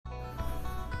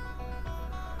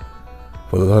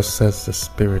For thus says the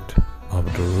Spirit of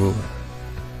the ruler.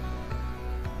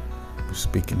 We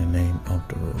speak in the name of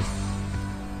the ruler.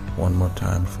 One more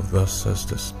time. For thus says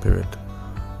the Spirit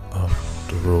of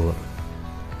the ruler,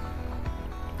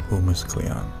 whom is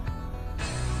Cleon.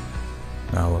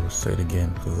 Now I will say it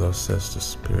again. For thus says the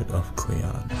Spirit of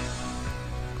Cleon,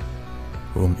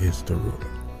 whom is the ruler.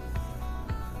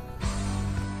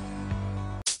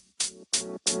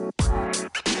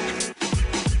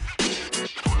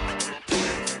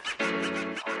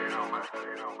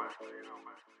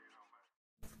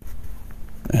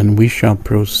 And we shall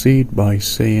proceed by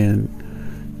saying,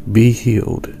 be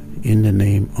healed in the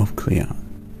name of Cleon.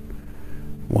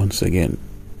 Once again,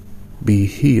 be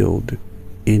healed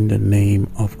in the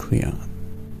name of Cleon.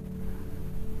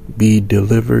 Be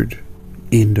delivered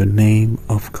in the name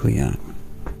of Cleon.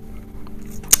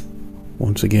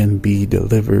 Once again, be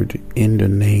delivered in the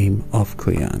name of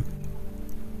Cleon.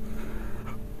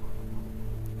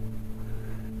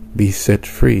 Be set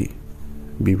free,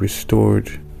 be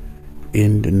restored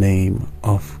in the name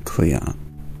of Cleon.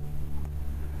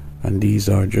 And these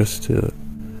are just the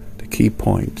key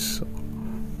points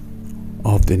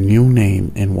of the new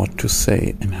name and what to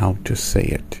say and how to say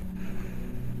it.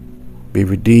 Be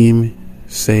redeemed,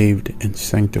 saved, and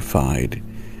sanctified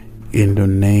in the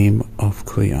name of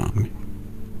Cleon.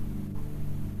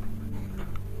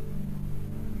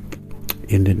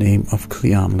 In the name of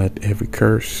Cleon, let every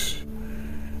curse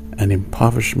and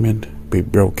impoverishment be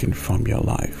broken from your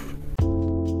life.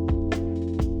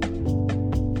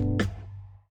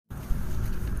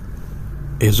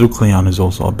 Cleon is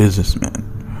also a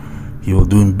businessman. He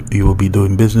will be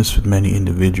doing business with many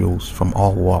individuals from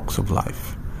all walks of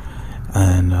life,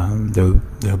 and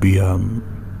they'll be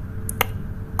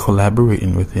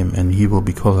collaborating with him, and he will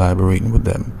be collaborating with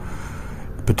them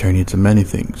pertaining to many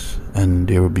things. And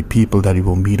there will be people that he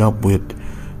will meet up with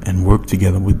and work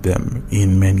together with them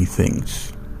in many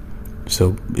things.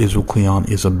 So Cleon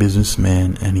is a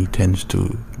businessman, and he tends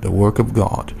to the work of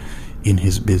God in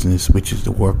his business, which is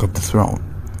the work of the throne.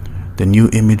 The new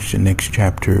image, the next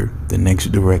chapter, the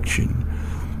next direction,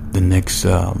 the next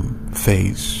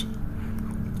phase.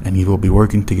 And he will be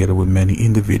working together with many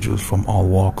individuals from all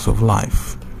walks of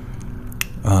life,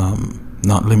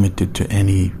 not limited to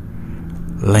any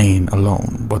lane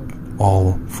alone, but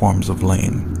all forms of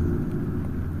lane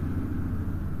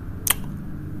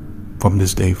from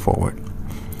this day forward.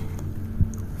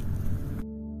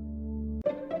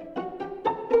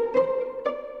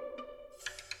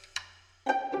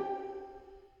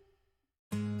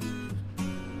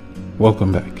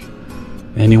 Welcome back.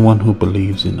 Anyone who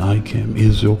believes in ICAM,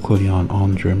 Israel, Cleon,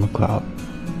 Andre McLeod,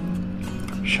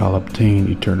 shall obtain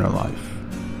eternal life.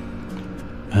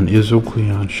 And Israel,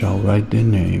 Cleon shall write their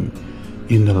name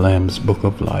in the Lamb's book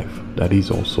of life that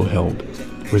he's also held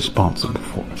responsible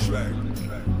for.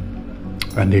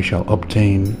 And they shall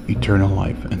obtain eternal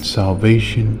life, and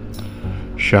salvation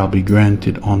shall be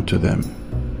granted unto them.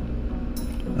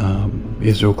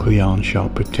 Israel, Cleon shall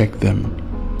protect them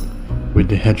with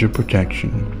the hedge of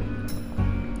protection.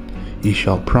 He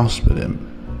shall prosper them,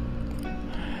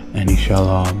 and he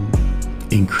shall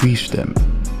increase them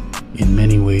in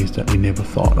many ways that we never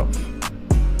thought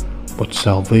of. But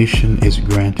salvation is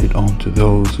granted unto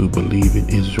those who believe in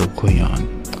Israel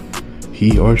Cleon.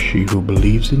 He or she who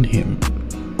believes in him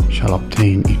shall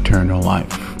obtain eternal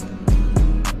life.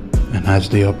 And as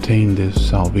they obtain this,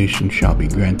 salvation shall be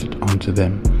granted unto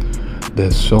them.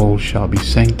 Their soul shall be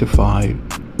sanctified,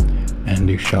 and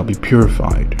they shall be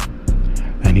purified,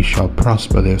 and he shall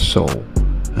prosper their soul.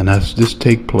 And as this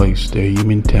take place, their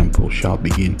human temple shall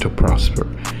begin to prosper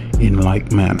in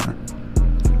like manner.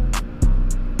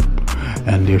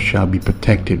 And they shall be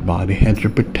protected by the hedge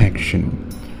of protection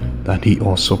that he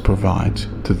also provides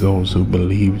to those who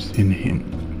believes in him.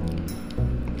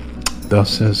 Thus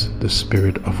says the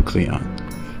Spirit of Cleon.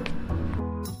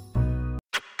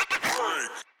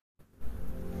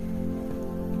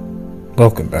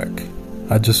 Welcome back.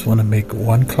 I just want to make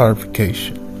one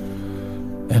clarification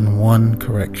and one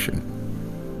correction.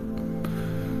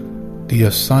 The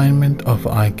assignment of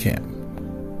ICAM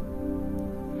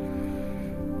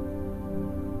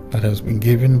that has been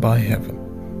given by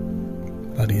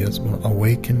heaven, that he has been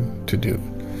awakened to do,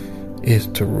 is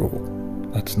to rule.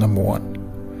 That's number one.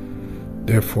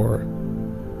 Therefore,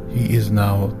 he is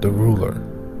now the ruler.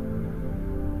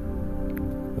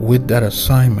 With that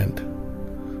assignment,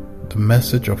 the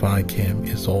message of ICAM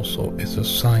is also his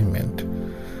assignment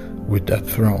with that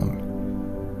throne,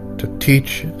 to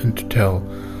teach and to tell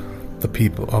the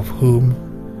people of whom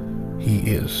he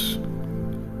is.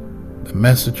 The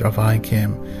message of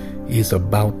ICAM is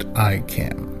about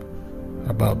ICAM,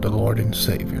 about the Lord and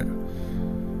Savior.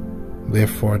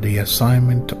 Therefore, the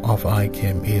assignment of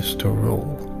ICAM is to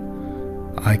rule.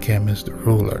 ICAM is the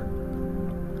ruler.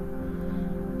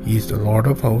 He is the Lord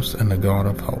of hosts and the God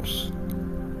of hosts.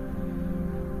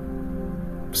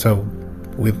 So,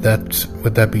 with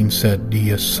that being said,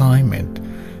 the assignment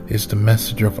is the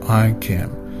message of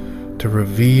ICAM to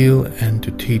reveal and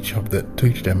to teach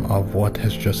them of what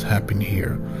has just happened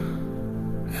here.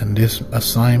 And this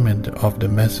assignment of the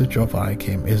message of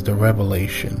ICAM is the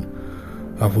revelation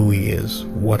of who he is,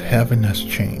 what heaven has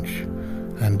changed.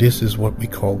 And this is what we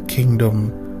call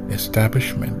kingdom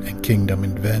establishment and kingdom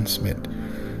advancement.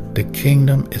 The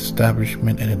kingdom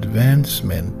establishment and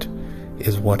advancement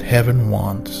is what heaven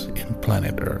wants in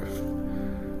planet Earth.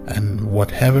 And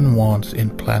what heaven wants in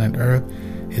planet Earth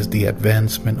is the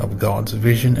advancement of God's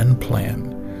vision and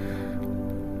plan.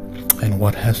 And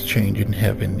what has changed in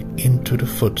heaven into the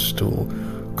footstool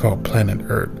called planet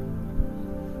Earth.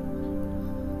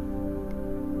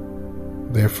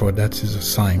 Therefore, that's his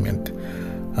assignment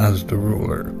as the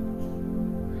ruler.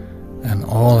 And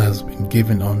all has been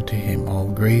given unto him. All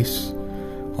grace,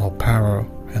 all power,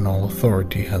 and all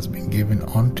authority has been given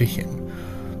unto him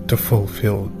to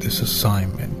fulfill this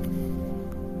assignment.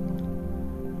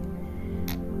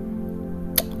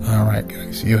 Alright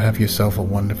guys, you have yourself a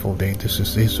wonderful day. This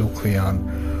is Israel Cleon,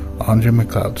 Andre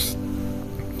McLeod,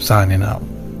 signing out.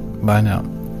 Bye now.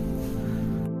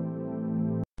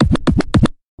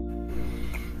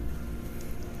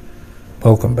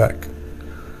 Welcome back.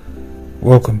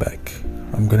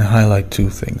 I'm going to highlight two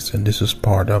things, and this is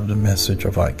part of the message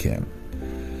of ICAM.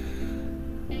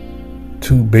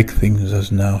 Two big things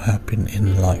has now happened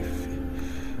in life,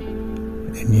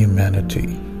 in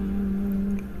humanity.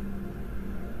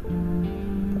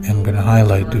 I'm going to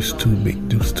highlight these two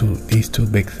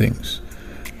big things,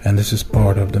 and this is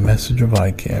part of the message of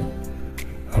ICAM,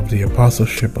 of the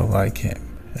apostleship of ICAM,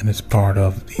 and it's part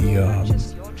of the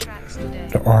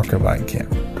ark of ICAM.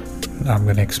 I'm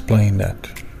going to explain that.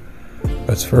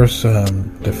 Let's first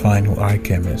define who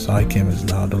ICAM is. ICAM is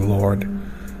now the Lord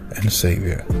and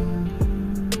Savior.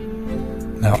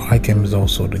 Now ICAM is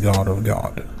also the God of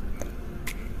God.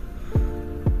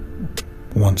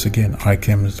 Once again,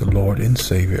 ICAM is the Lord and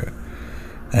Savior,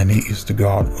 and He is the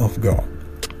God of God.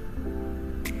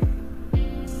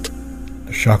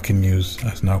 The shocking news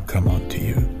has now come unto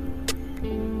you.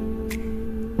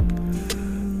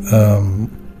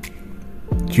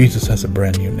 Jesus has a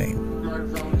brand new name,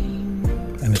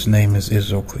 and his name is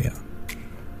Israel Cleon.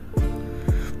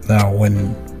 Now,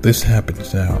 when this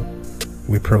happens now,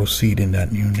 we proceed in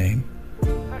that new name,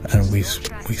 and we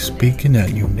speak in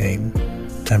that new name,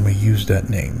 and we use that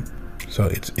name. So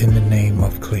it's in the name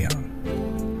of Cleon.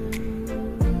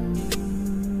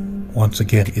 Once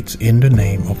again, it's in the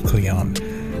name of Cleon,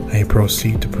 and you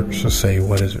proceed to say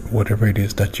whatever it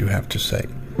is that you have to say.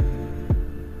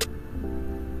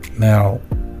 Now,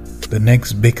 the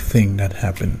next big thing that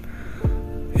happened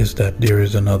is that there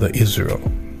is another Israel.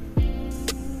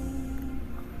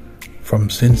 From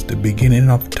since the beginning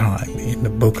of time in the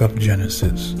book of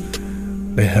Genesis,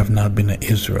 there have not been an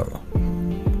Israel.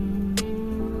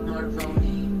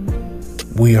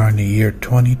 We are in the year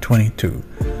 2022.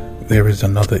 There is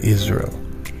another Israel.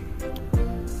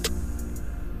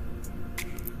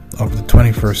 Of the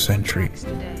 21st century,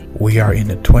 we are in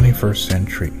the 21st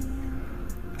century.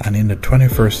 And in the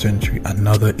 21st century,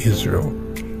 another Israel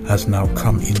has now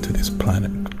come into this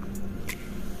planet.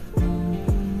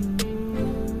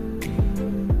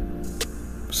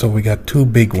 So we got two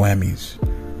big whammies,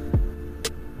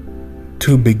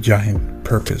 two big giant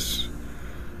purpose,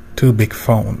 two big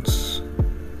phones.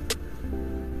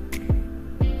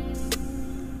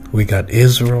 We got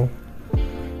Israel,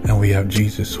 and we have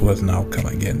Jesus, who has now come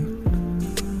again.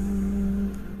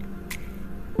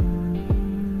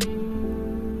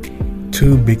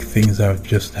 Two big things have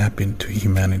just happened to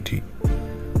humanity,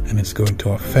 and it's going to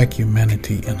affect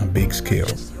humanity on a big scale.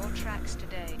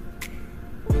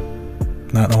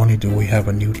 Not only do we have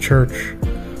a new church,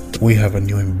 we have a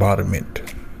new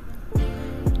embodiment.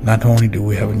 Not only do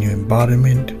we have a new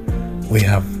embodiment, we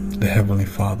have the Heavenly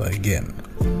Father again.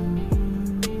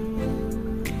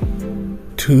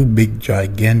 Two big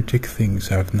gigantic things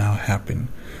have now happened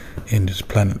in this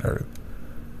planet Earth.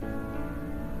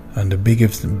 And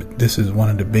this is one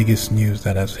of the biggest news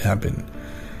that has happened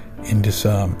in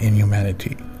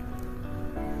humanity.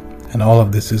 And all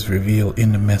of this is revealed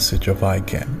in the message of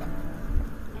ICAM.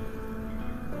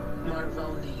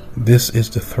 This is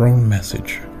the throne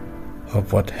message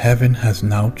of what heaven has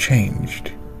now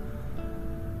changed.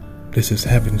 This is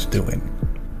heaven's doing.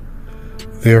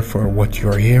 Therefore, what you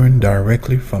are hearing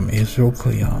directly from Israel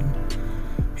Cleon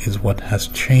is what has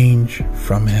changed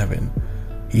from heaven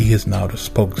He is now the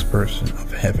spokesperson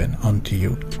of heaven unto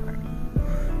you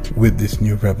with this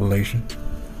new revelation.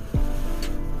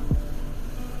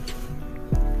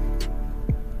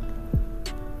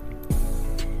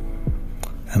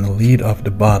 And the lead of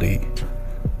the body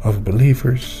of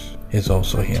believers is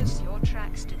also him.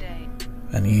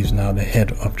 And he's now the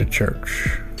head of the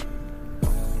church.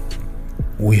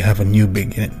 We have a new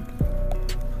beginning.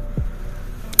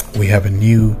 We have a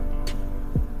new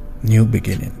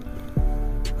beginning.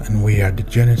 And we are the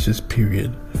Genesis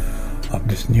period of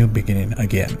this new beginning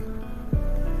again.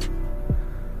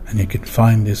 And you can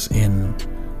find this in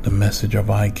the message of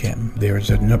ICAM.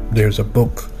 There's a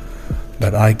book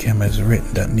that ICAM has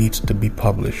written that needs to be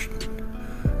published.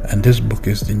 And this book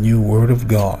is the new Word of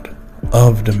God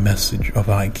of the message of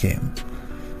ICAM,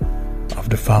 of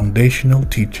the foundational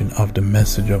teaching of the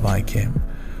message of ICAM.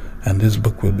 And this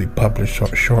book will be published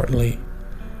shortly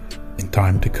in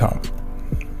time to come.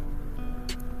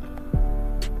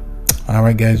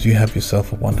 Alright guys, you have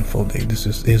yourself a wonderful day. This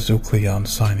is Israel Cleon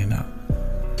signing out.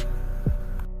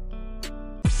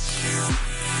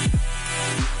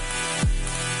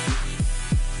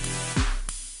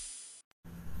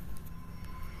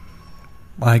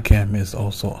 ICAM is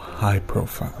also high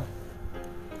profile.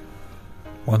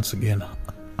 Once again,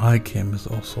 ICAM is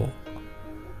also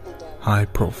high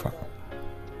profile.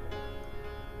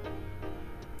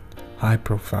 High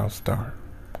profile star.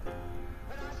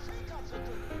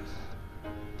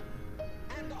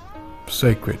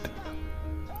 Sacred.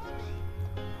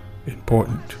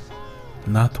 Important.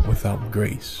 Not without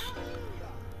grace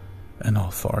and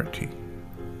authority.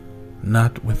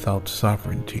 Not without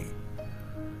sovereignty.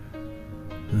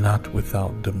 Not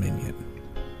without dominion.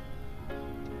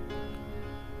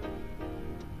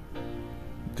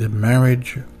 The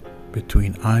marriage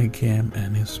between ICAM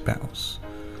and his spouse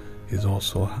is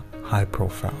also high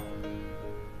profile.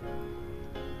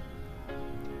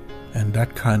 And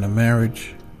that kind of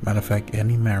marriage, matter of fact,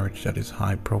 any marriage that is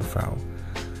high profile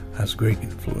has great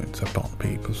influence upon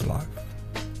people's life.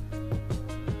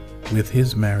 With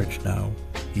his marriage now,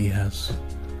 he has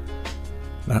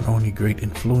not only great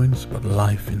influence, but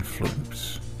life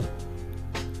influence.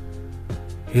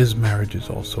 His marriage is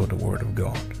also the Word of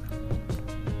God.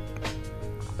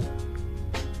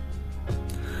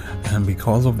 And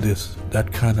because of this,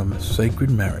 that kind of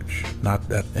sacred marriage, not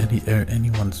that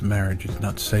anyone's marriage is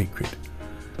not sacred.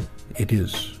 It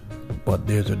is, but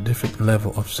there's a different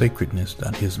level of sacredness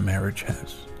that his marriage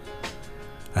has.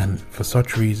 And for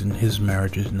such reason, his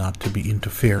marriage is not to be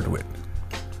interfered with,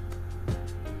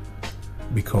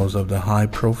 because of the high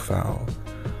profile,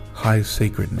 high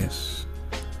sacredness,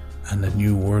 and the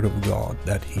new Word of God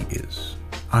that he is.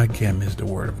 ICAM is the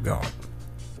Word of God.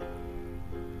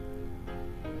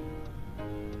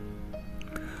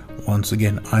 Once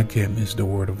again, ICAM is the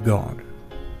Word of God.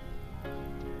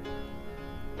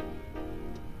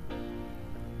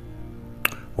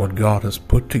 What God has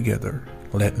put together,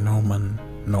 let no man,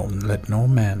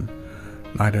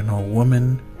 neither no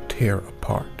woman tear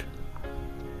apart.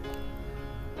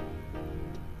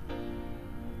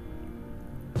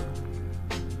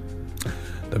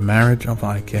 The marriage of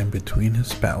ICAM between his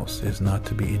spouse is not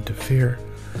to be interfered,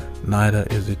 neither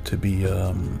is it to be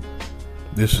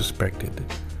disrespected,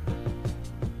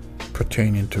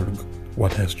 pertaining to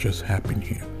what has just happened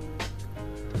here.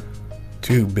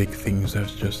 Two big things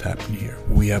that's just happened here.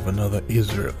 We have another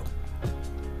Israel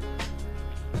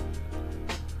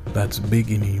that's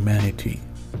big in humanity.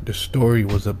 The story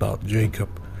was about Jacob,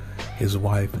 his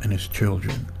wife, and his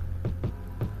children.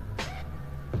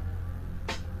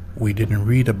 We didn't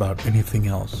read about anything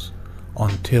else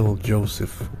until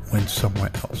Joseph went somewhere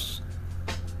else.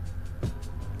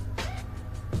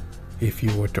 If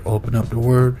you were to open up the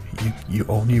Word, you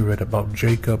only read about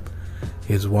Jacob,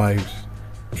 his wives,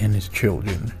 and his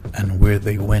children, and where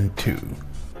they went to.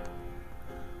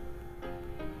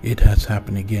 It has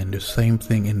happened again. The same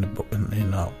thing in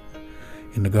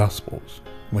the Gospels.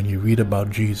 When you read about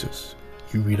Jesus,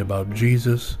 you read about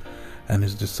Jesus and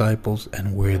his disciples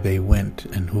and where they went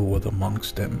and who was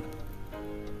amongst them.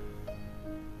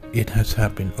 It has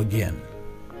happened again.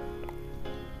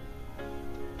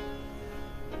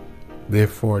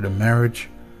 Therefore, the marriage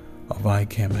of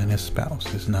ICAM and his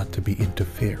spouse is not to be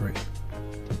interfered with.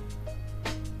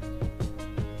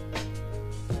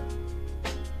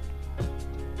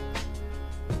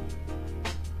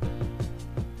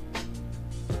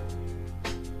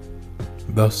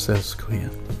 Thus says Cleon.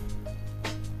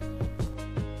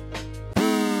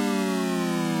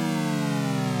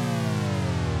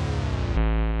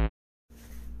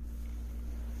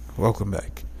 Welcome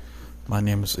back. My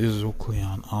name is Israel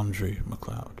Cleon Andre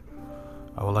McLeod.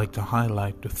 I would like to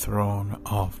highlight the throne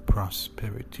of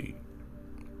prosperity.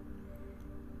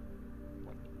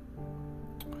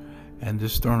 And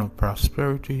this throne of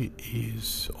prosperity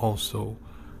is also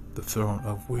the throne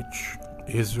of which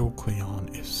Israel Cleon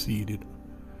is seated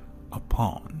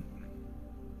upon.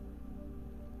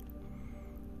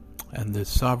 And the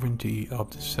sovereignty of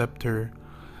the scepter,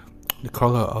 the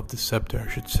color of the scepter,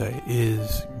 I should say,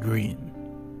 is green.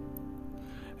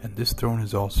 And this throne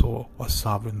is also a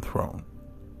sovereign throne.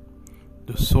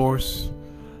 The source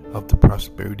of the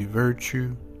prosperity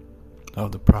virtue,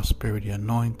 of the prosperity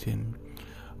anointing,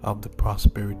 of the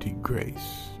prosperity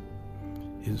grace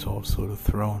is also the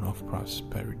throne of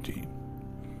prosperity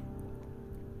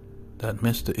that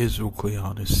Mr. Israel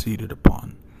Cleon is seated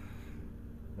upon.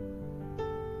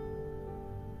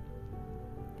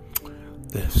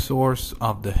 The source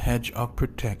of the hedge of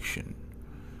protection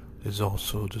is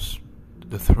also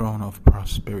the throne of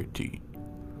prosperity.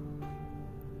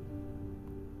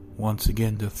 Once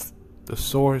again, the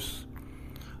source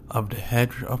of the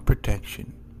hedge of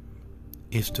protection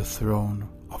is the throne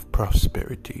of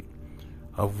prosperity,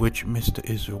 of which Mr.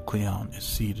 Israel Cleon is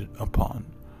seated upon.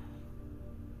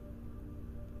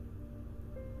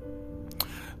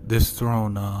 This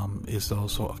throne is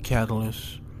also a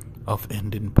catalyst of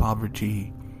ending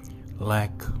poverty,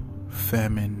 lack,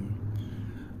 famine,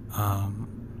 and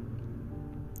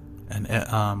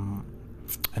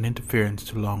interference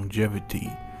to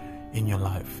longevity in your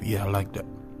life. Yeah, I like that.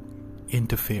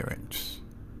 Interference.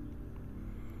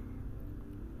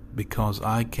 Because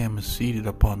ICAM is seated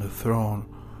upon the throne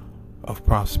of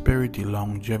prosperity,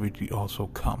 longevity also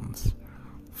comes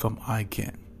from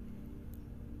ICAM.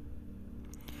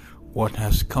 What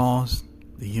has caused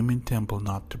the human temple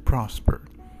not to prosper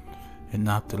and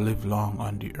not to live long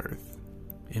on the earth,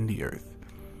 in the earth,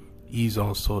 is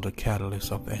also the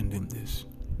catalyst of ending this.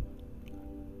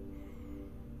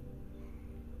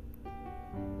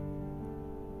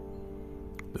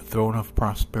 The throne of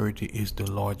prosperity is the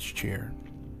Lord's chair.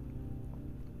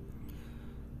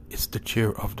 It's the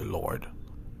chair of the Lord.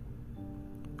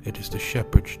 It is the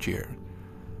shepherd's chair.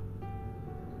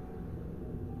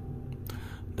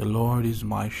 The Lord is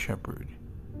my shepherd.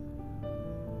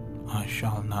 I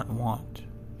shall not want.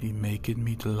 He maketh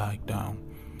me to lie down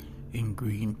in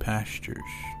green pastures,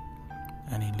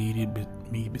 and he leadeth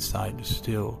me beside the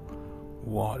still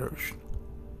waters.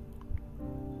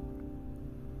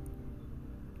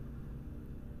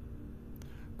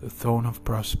 The throne of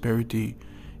prosperity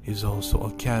is also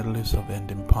a catalyst of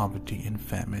ending poverty and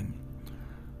famine.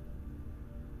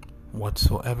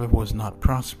 Whatsoever was not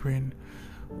prospering,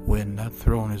 when that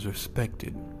throne is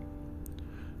respected,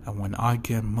 and when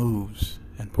ICAM moves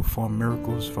and perform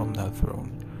miracles from that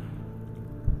throne,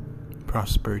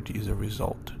 prosperity is a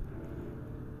result.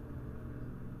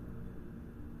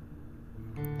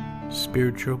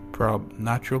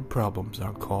 Natural problems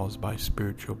are caused by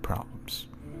spiritual problems.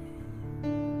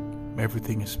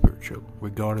 Everything is spiritual,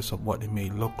 regardless of what it may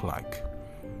look like.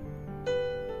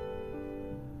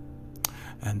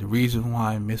 And the reason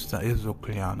why Mr. Israel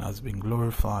Cleon has been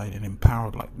glorified and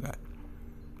empowered like that,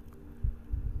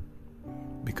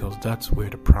 because that's where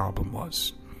the problem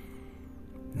was.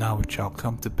 Now it shall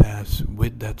come to pass,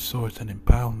 with that source and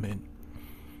empowerment,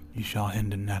 you shall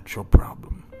end the natural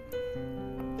problem.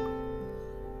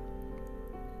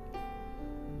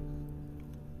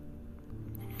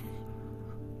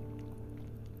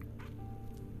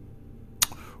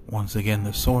 Once again,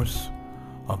 the source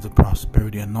of the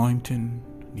prosperity anointing,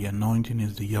 the anointing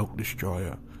is the yoke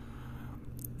destroyer,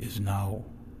 is now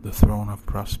the throne of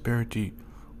prosperity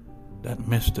that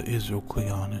Mr. Israel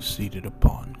Cleon is seated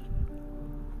upon.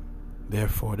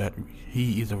 Therefore, that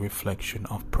he is a reflection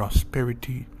of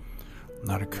prosperity,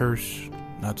 not a curse,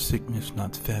 not sickness,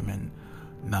 not famine,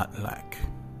 not lack.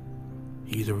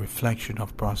 He is a reflection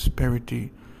of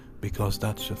prosperity because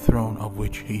that's the throne of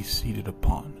which he's seated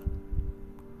upon.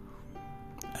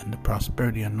 And the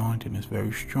prosperity anointing is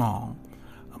very strong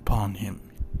upon him.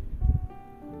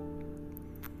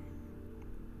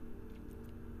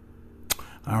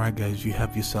 Alright guys, you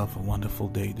have yourself a wonderful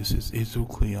day. This is Israel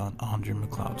Cleon, Andre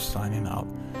McLeod signing out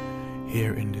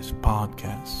here in this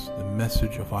podcast, the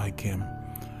Message of ICAM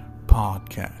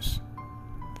podcast.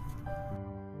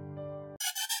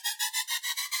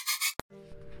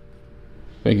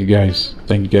 Thank you guys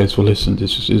for listening.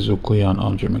 This is Israel Cleon,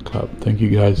 Andre McLeod. Thank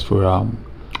you guys for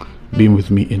being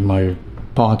with me in my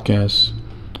podcast.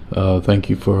 Thank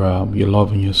you for your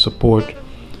love and your support.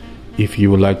 If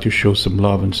you would like to show some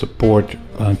love and support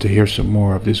to hear some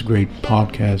more of this great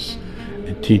podcast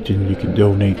and teaching, you can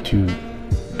donate to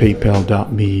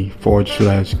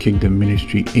paypal.me/Kingdom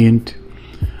Ministry Int.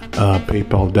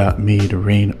 paypal.me, the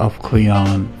Reign of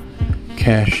Cleon,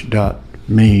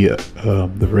 cash.me,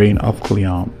 the Reign of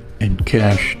Cleon, and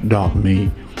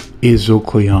cash.me, Izzo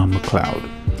Cleon McLeod.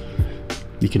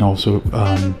 You can also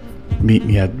meet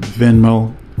me at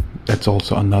Venmo. That's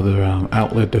also another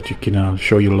outlet that you can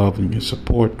show your love and your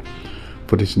support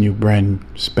for this new brand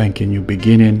spanking new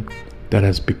beginning that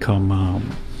has become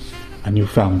a new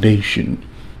foundation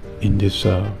in this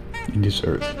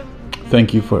earth.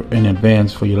 Thank you in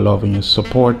advance for your love and your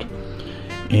support,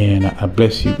 and I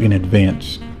bless you in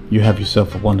advance. You have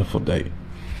yourself a wonderful day.